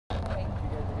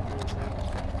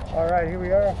All right, here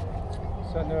we are.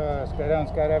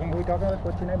 Skydiving. Who are we talking with?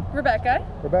 What's your name? Rebecca.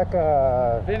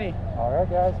 Rebecca. Vinny. All right,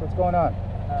 guys. What's going on?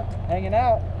 Hanging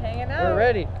out. Hanging out. We're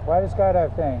ready. Why the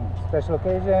skydive thing? Special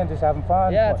occasion? Just having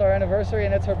fun? Yeah, it's our anniversary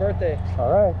and it's her birthday. All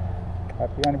right.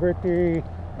 Happy anniversary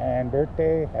and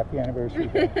birthday. Happy anniversary.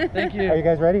 Thank you. Are you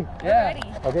guys ready? Yeah. Ready.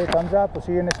 Okay, thumbs up. We'll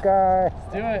see you in the sky.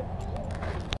 Let's do it.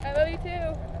 I love you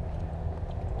too.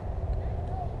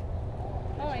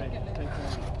 Oh my goodness.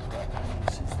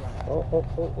 Oh.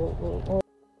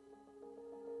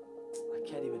 I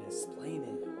can't even explain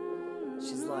it.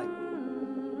 She's like,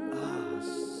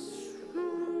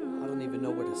 I don't even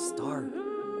know where to start.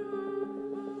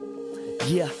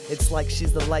 Yeah, it's like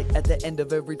she's the light at the end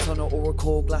of every tunnel, or a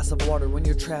cold glass of water when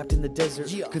you're trapped in the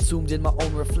desert. Consumed in my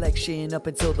own reflection up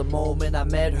until the moment I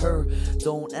met her.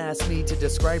 Don't ask me to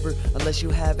describe her unless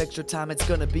you have extra time, it's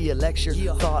gonna be a lecture.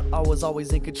 Thought I was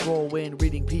always in control when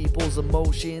reading people's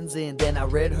emotions, and then I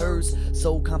read hers.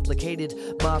 So complicated,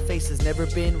 my face has never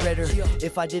been redder.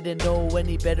 If I didn't know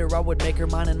any better, I would make her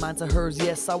mine and mine to hers.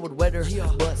 Yes, I would wed her,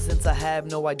 but since I have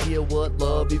no idea what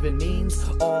love even means,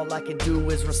 all I can do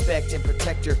is respect and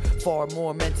protect her. Far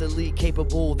more mentally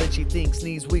capable than she thinks.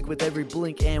 Knees weak with every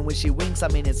blink, and when she winks, I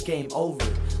mean it's game over.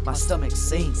 My stomach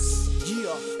sinks.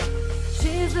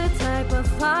 She's the type of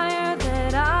fire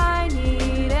that I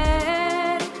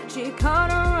needed. She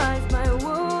cauterized my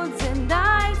wounds and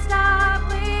I stopped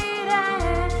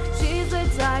bleeding. She's the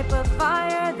type of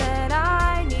fire that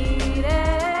I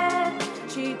needed.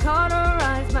 She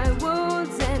cauterized my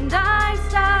wounds and I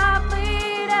stopped bleeding.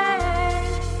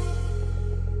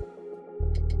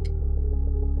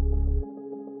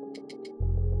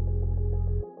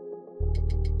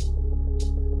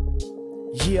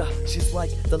 Yeah, she's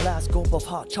like the last gulp of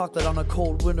hot chocolate on a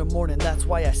cold winter morning. That's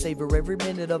why I savor every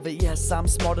minute of it. Yes, I'm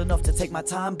smart enough to take my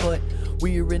time, but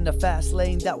we're in the fast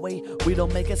lane. That way, we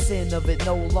don't make a sin of it.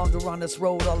 No longer on this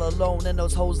road all alone. And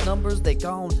those hoes' numbers, they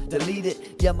gone. Delete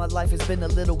it. Yeah, my life has been a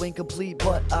little incomplete,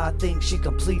 but I think she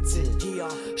completes it.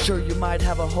 Sure, you might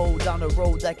have a hoe down the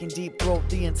road that can deep throat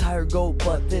the entire goat,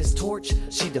 but this torch,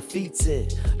 she defeats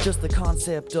it. Just the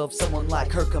concept of someone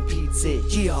like her competes it.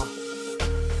 Yeah.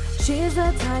 She's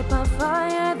the type of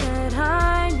fire that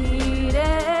I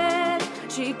needed.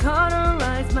 She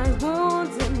cauterized my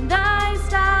wounds and I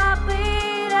stopped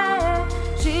bleeding.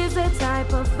 She's the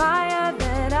type of fire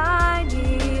that I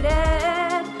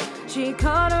needed. She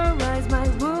cauterized my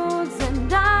wounds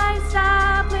and I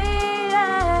stopped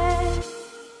bleeding.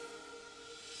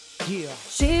 Yeah.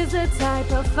 She's the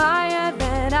type of fire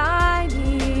that I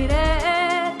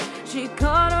needed. She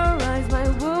cauterized my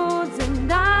wounds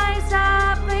and I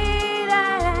stopped bleeding.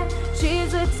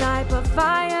 She's the type of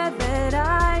fire that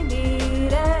I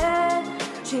needed.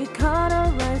 She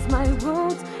cauterized my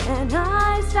wounds and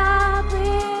I stopped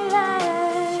bleeding.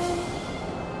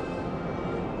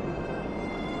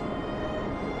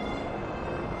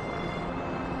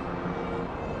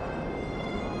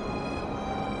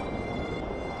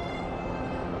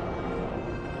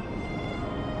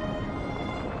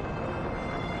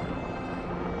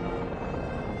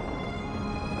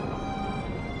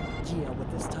 Yeah,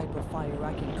 with this type of fire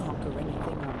I can conquer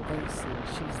anything I'm facing.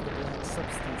 She's the black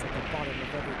substance at the bottom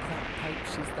of every crack pipe.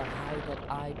 She's the high that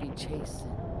I be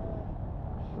chasing.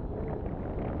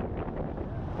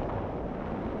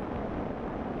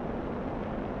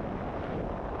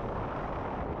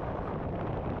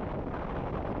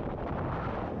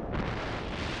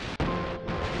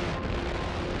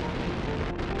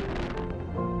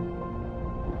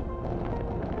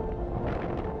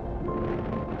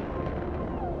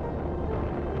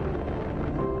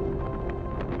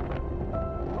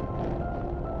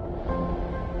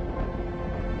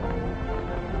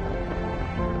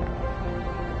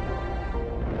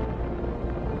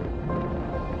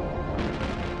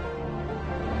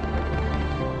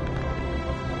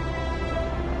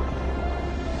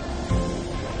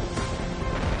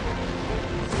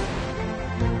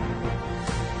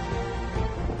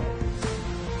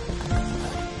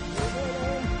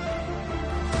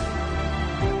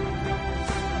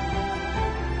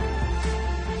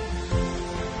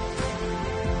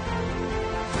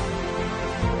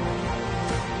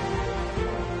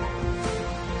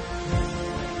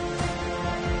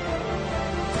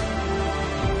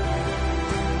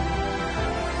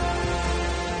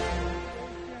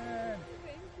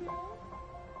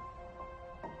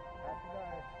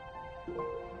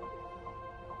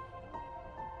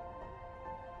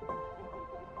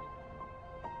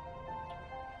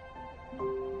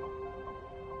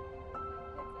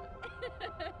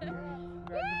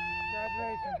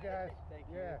 Congratulations, guys. Thank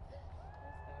you. Yeah.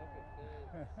 I hope it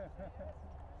fits.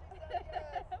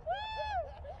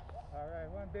 Woo!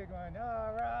 big one.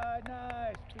 All right,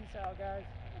 nice. Peace out, guys.